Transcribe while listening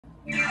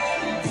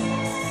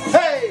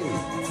Hey!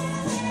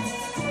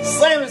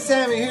 Slam and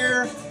Sammy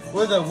here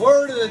with a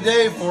word of the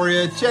day for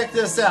you. Check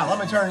this out. Let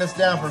me turn this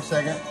down for a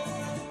second.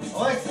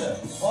 Alexa,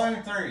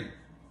 volume 3.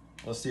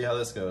 Let's see how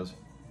this goes.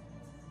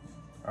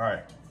 All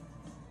right.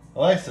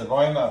 Alexa,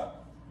 volume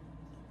up.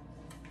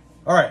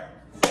 All right.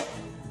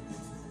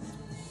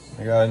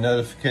 I got a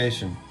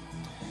notification.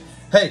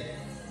 Hey,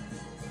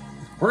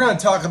 we're going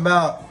to talk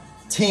about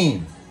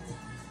team.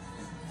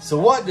 So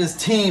what does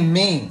team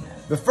mean?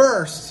 But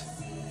first,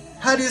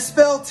 how do you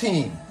spell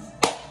team?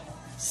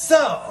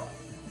 So,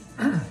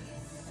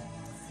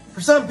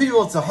 for some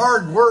people it's a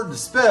hard word to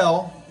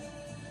spell,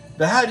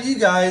 but how do you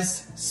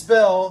guys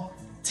spell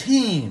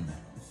team?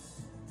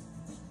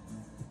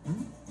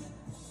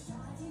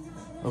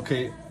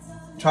 Okay,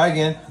 try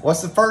again.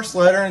 What's the first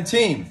letter in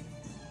team?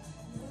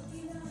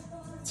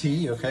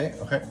 T, okay.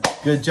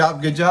 Good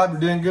job. You're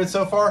doing good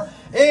so far.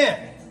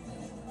 And,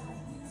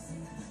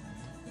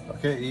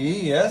 okay,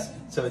 E, yes.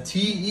 So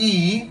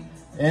T-E,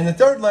 and the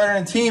third letter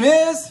in team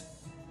is?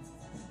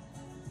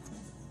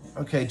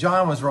 Okay,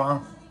 John was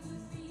wrong.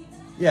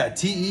 Yeah,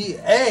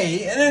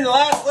 T-E-A, and then the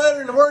last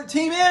letter in the word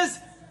team is?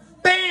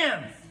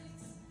 BAM!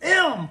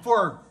 M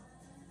for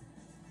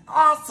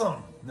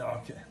awesome. No,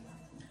 okay.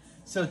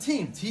 So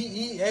team,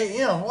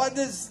 T-E-A-M. What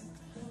does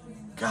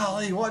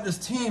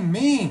team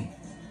mean?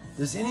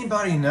 Does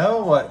anybody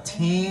know what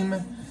team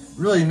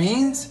really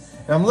means?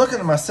 And I'm looking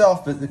at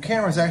myself, but the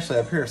camera's actually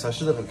up here, so I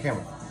should look at the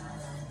camera.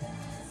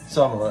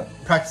 So I'm gonna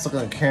practice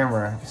looking at the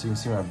camera so you can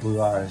see my blue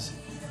eyes.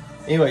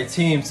 Anyway,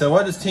 team. So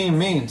what does team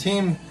mean?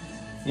 Team,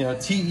 you know,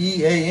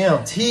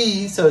 T-E-A-M.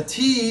 T, so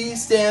T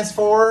stands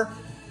for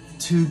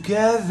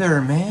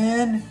together,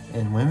 man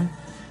and women.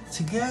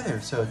 Together.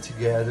 So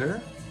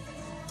together.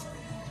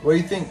 What do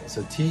you think?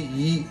 So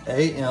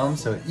T-E-A-M.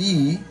 So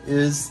E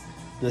is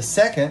the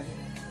second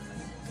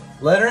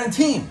letter in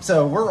team.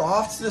 So we're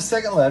off to the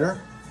second letter.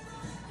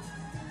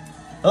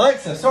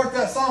 Alexa, start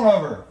that song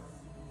over.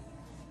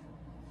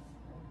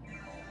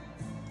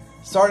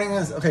 Starting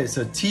is, okay,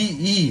 so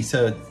T-E,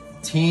 so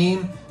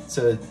team,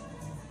 so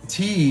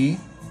T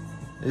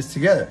is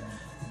together.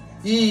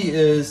 E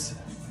is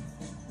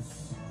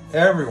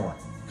everyone.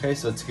 Okay,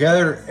 so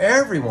together,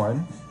 everyone,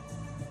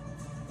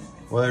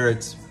 whether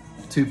it's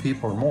two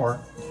people or more,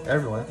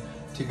 everyone.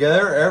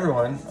 Together,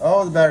 everyone.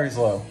 Oh, the battery's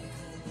low.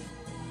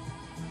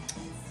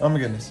 Oh my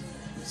goodness.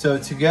 So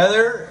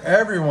together,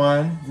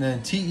 everyone, and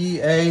then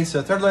T-E-A,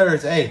 so third letter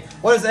is A.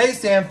 What does A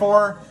stand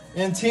for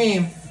in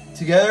team?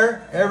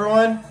 Together,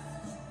 everyone.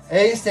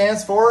 A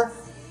stands for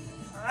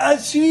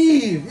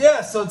achieve.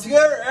 Yes, so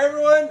together,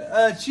 everyone,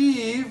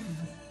 achieve.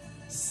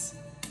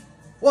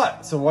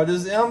 What? So what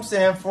does M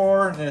stand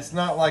for? And it's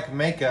not like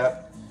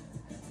makeup.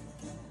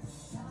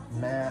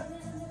 Matt.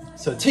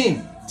 So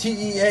team,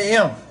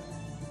 T-E-A-M.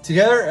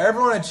 Together,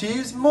 everyone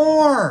achieves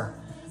more.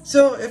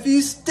 So if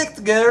you stick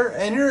together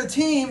and you're a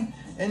team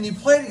and you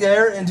play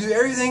together and do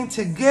everything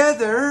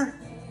together,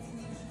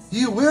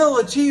 you will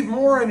achieve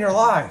more in your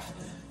life.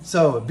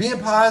 So being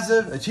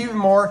positive, achieving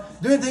more,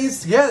 doing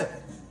things together.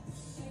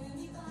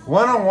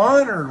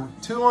 One-on-one or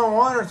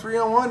two-on-one or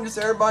three-on-one, just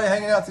everybody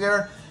hanging out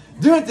together,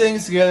 doing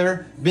things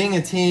together, being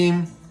a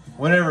team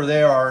whenever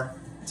they are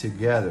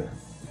together.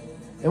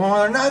 And when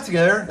they're not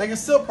together, they can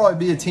still probably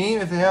be a team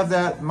if they have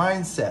that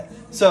mindset.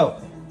 So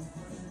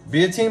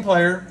be a team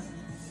player.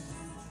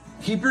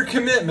 Keep your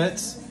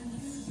commitments.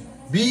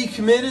 Be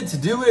committed to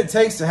do what it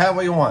takes to have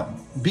what you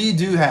want. Be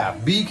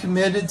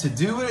committed to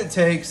do what it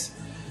takes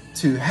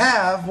to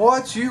have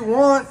what you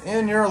want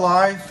in your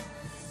life.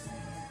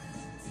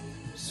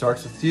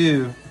 Starts with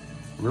you.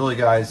 Really,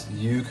 guys,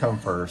 you come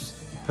first.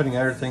 Putting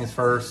other things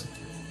first.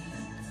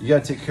 You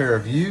got to take care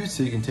of you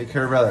so you can take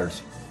care of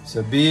others.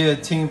 So be a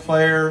team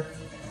player.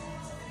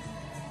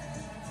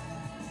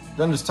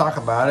 Don't just talk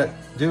about it.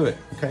 Do it,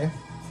 okay?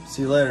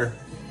 See you later.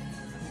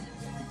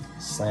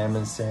 Slam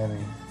and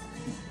Sammy.